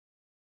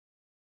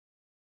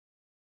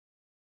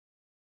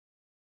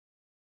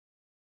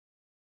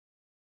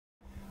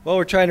Well,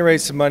 we're trying to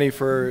raise some money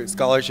for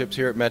scholarships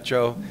here at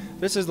Metro.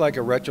 This is like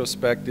a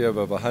retrospective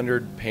of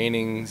 100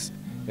 paintings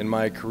in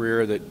my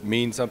career that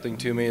mean something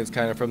to me. It's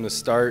kind of from the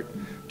start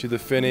to the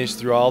finish,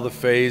 through all the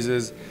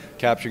phases,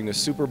 capturing the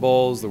Super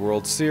Bowls, the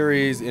World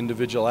Series,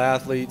 individual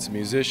athletes,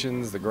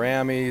 musicians, the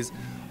Grammys,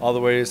 all the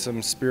way to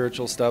some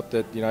spiritual stuff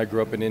that, I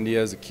grew up in India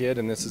as a kid,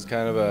 and this is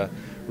kind of a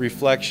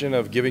reflection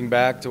of giving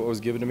back to what was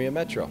given to me at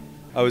Metro.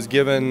 I was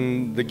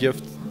given the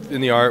gift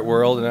in the art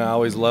world, and I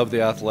always loved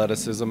the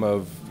athleticism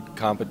of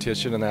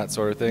competition and that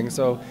sort of thing.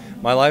 So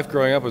my life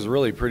growing up was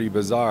really pretty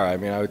bizarre. I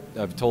mean,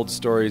 I've told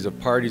stories of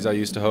parties I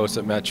used to host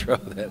at Metro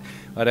that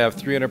I'd have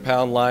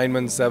 300-pound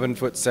linemen,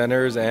 7-foot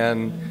centers,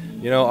 and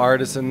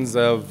artisans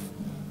of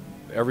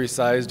every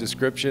size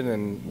description,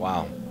 and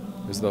wow,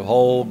 it was the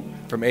whole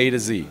from A to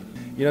Z.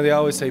 They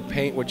always say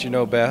paint what you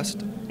know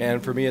best,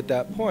 and for me at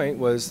that point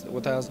was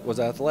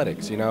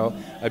athletics.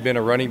 I'd been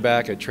a running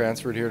back, I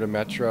transferred here to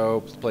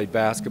Metro, played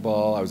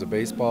basketball, I was a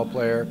baseball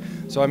player.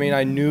 So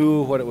I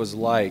knew what it was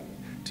like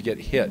to get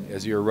hit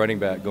as you're a running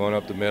back going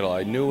up the middle.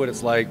 I knew what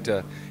it's like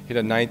to hit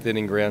a ninth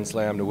inning grand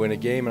slam to win a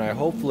game, and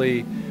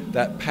hopefully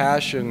that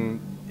passion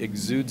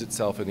exudes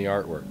itself in the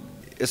artwork.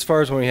 As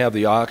far as when we have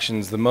the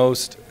auctions, the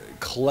most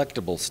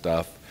collectible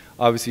stuff,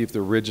 obviously if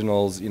the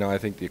originals, I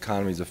think the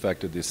economy's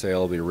affected the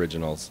sale of the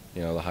originals,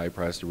 the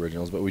high-priced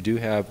originals, but we do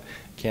have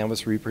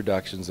canvas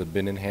reproductions that have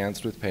been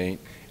enhanced with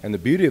paint, and the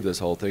beauty of this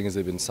whole thing is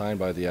they've been signed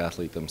by the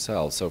athlete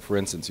themselves. So for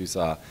instance, you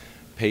saw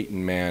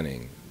Peyton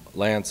Manning,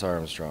 Lance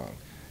Armstrong,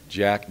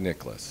 Jack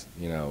Nicklaus,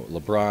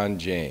 LeBron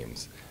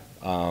James,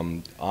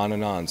 on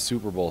and on,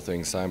 Super Bowl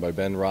things signed by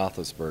Ben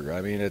Roethlisberger.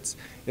 I mean, it's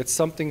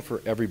something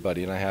for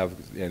everybody, and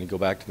you go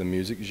back to the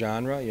music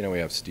genre, we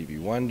have Stevie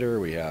Wonder,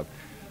 we have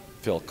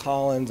Phil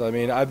Collins.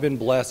 I've been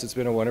blessed. It's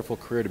been a wonderful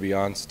career to be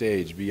on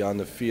stage, be on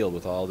the field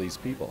with all these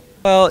people.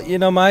 Well,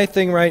 my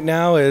thing right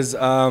now is,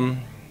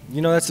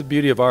 that's the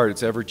beauty of art.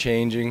 It's ever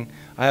changing.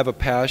 I have a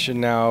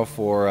passion now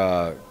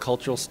for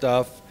cultural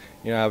stuff.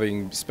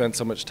 Having spent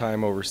so much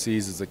time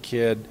overseas as a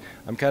kid,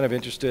 I'm kind of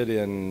interested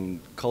in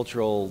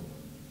cultural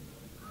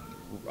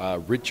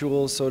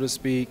rituals, so to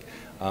speak,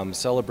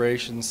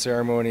 celebrations,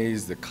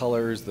 ceremonies, the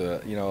colors,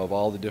 of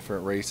all the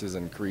different races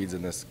and creeds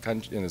in this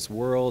country, in this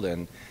world,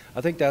 and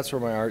I think that's where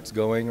my art's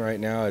going right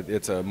now.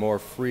 It's a more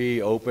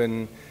free,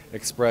 open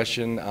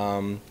expression,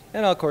 and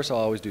of course I'll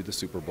always do the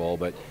Super Bowl,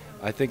 but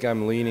I think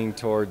I'm leaning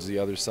towards the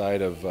other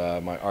side of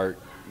my art,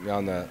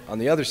 on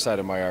the other side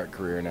of my art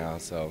career now.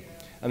 So,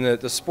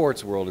 the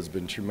sports world has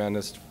been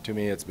tremendous to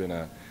me. It's been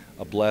a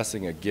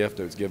blessing, a gift.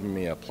 It's given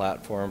me a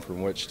platform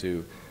from which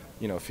to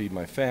feed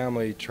my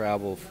family,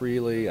 travel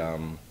freely,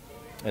 and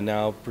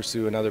now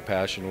pursue another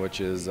passion,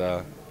 which is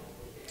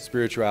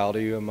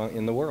spirituality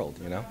in the world,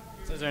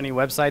 So is there any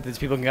website that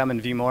people can come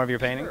and view more of your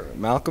paintings? Sure.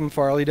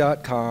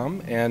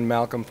 MalcolmFarley.com and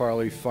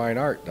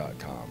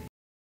MalcolmFarleyFineArt.com.